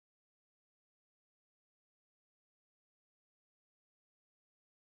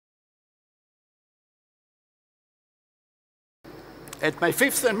And my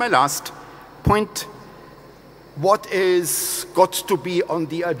fifth and my last point, what is got to be on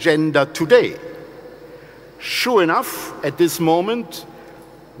the agenda today? Sure enough, at this moment,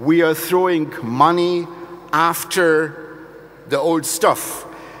 we are throwing money after the old stuff.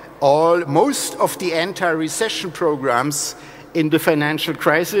 Most of the anti-recession programs in the financial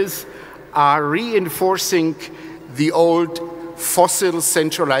crisis are reinforcing the old fossil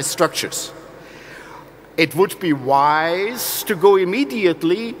centralized structures. It would be wise to go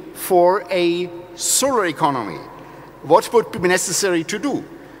immediately for a solar economy. What would be necessary to do?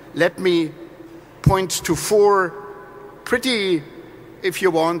 Let me point to four pretty, if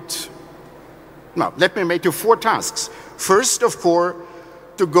you want, no, let me make you four tasks. First, of course,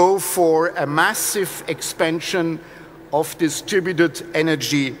 to go for a massive expansion of distributed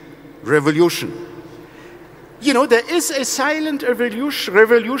energy revolution. You know, there is a silent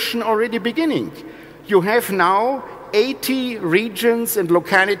revolution already beginning. You have now 80 regions and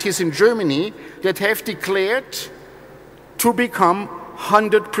localities in Germany that have declared to become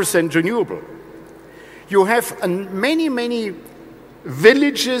 100% renewable. You have many, many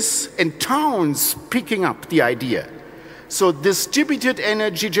villages and towns picking up the idea. So distributed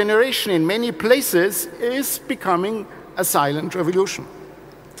energy generation in many places is becoming a silent revolution.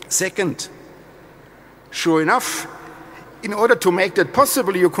 Second, sure enough, in order to make that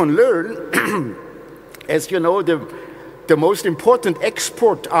possible, you can learn, as you know, the most important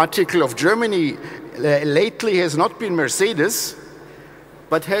export article of Germany lately has not been Mercedes,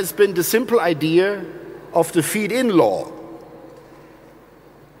 but has been the simple idea of the feed-in law.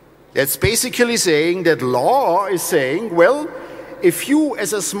 That's basically saying that law is saying, well, if you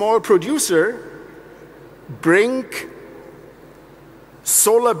as a small producer bring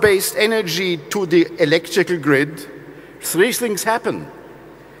solar-based energy to the electrical grid, three things happen.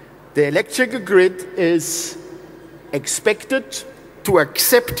 The electrical grid is expected to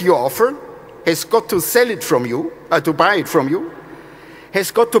accept your offer, has got to sell it from you, to buy it from you,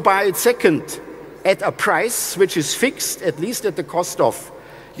 has got to buy it second at a price which is fixed, at least at the cost of,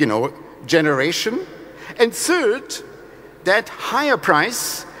 you know, generation. And third, that higher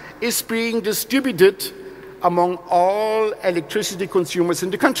price is being distributed among all electricity consumers in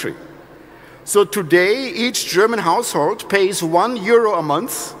the country. So today, each German household pays €1 a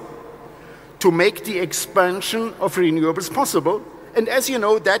month to make the expansion of renewables possible. And as you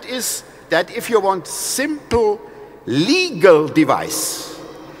know, that if you want simple legal device,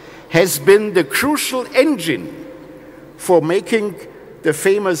 has been the crucial engine for making the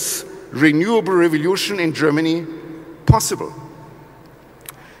famous renewable revolution in Germany possible.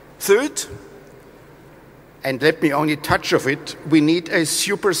 Third, and let me only touch of it, we need a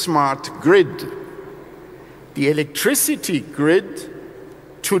super smart grid. The electricity grid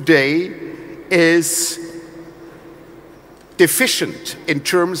today is deficient in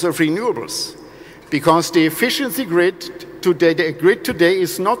terms of renewables because the efficiency grid today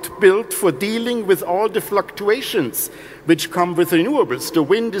is not built for dealing with all the fluctuations which come with renewables. The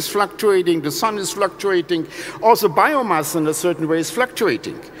wind is fluctuating, the sun is fluctuating, also biomass in a certain way is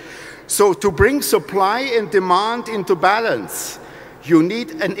fluctuating. So to bring supply and demand into balance, you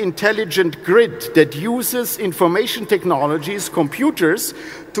need an intelligent grid that uses information technologies, computers,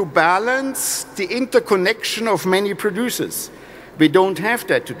 to balance the interconnection of many producers. We don't have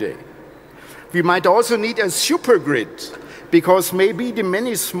that today. We might also need a super grid, because maybe the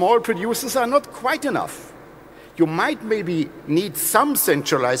many small producers are not quite enough. You might maybe need some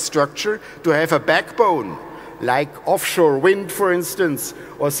centralized structure to have a backbone, like offshore wind, for instance,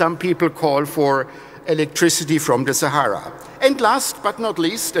 or some people call for electricity from the Sahara. And last but not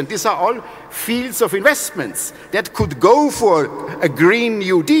least, and these are all fields of investments that could go for a Green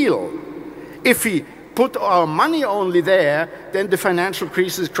New Deal. If we put our money only there, then the financial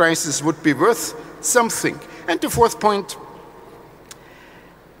crisis would be worth something. And the fourth point,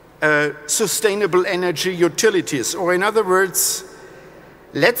 sustainable energy utilities, or in other words,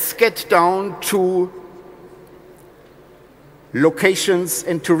 let's get down to locations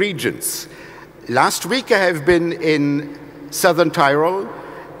and to regions. Last week I have been in Southern Tyrol,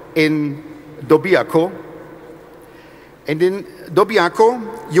 in Dobiaco, and in Dobiaco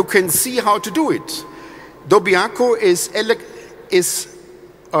you can see how to do it. Dobiaco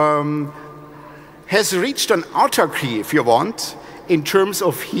has reached an autarky, if you want, in terms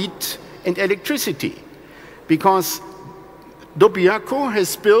of heat and electricity, because Dobiaco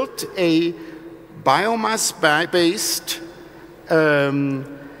has built a biomass-based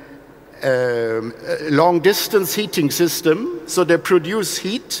long-distance heating system, so they produce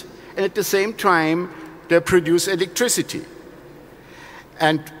heat, and at the same time, they produce electricity.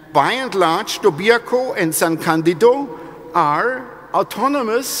 And by and large, Dobiaco and San Candido are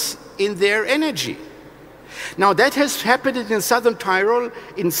autonomous in their energy. Now that has happened in Southern Tyrol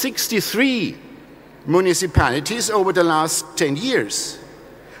in 63 municipalities over the last 10 years.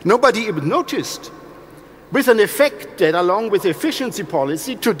 Nobody even noticed. With an effect that, along with efficiency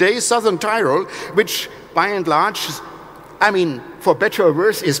policy, today Southern Tyrol, which by and large, I mean, for better or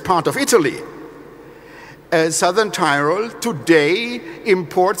worse, is part of Italy. Southern Tyrol today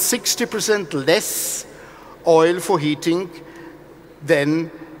imports 60% less oil for heating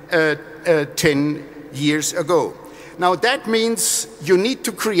than 10 years ago. Now that means you need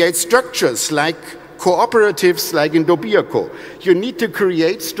to create structures like cooperatives like in Dobiaco. You need to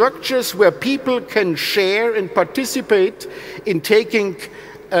create structures where people can share and participate in taking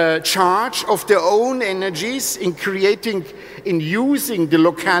charge of their own energies, in using the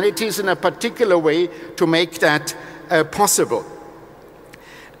localities in a particular way to make that possible.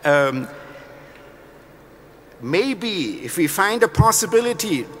 Maybe if we find a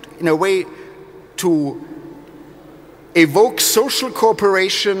possibility in a way to evoke social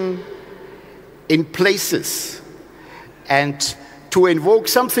cooperation in places and to invoke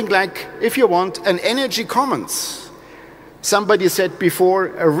something like, if you want, an energy commons. Somebody said before,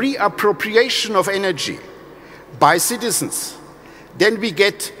 a reappropriation of energy by citizens. Then we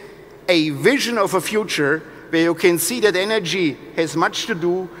get a vision of a future where you can see that energy has much to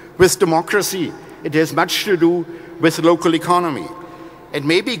do with democracy. It has much to do with local economy. And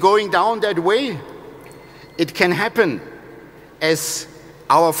maybe going down that way, it can happen, as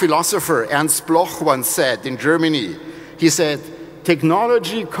our philosopher Ernst Bloch once said in Germany. He said,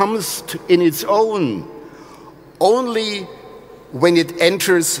 technology comes in its own only when it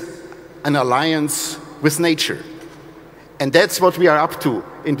enters an alliance with nature. And that's what we are up to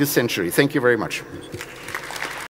in this century. Thank you very much.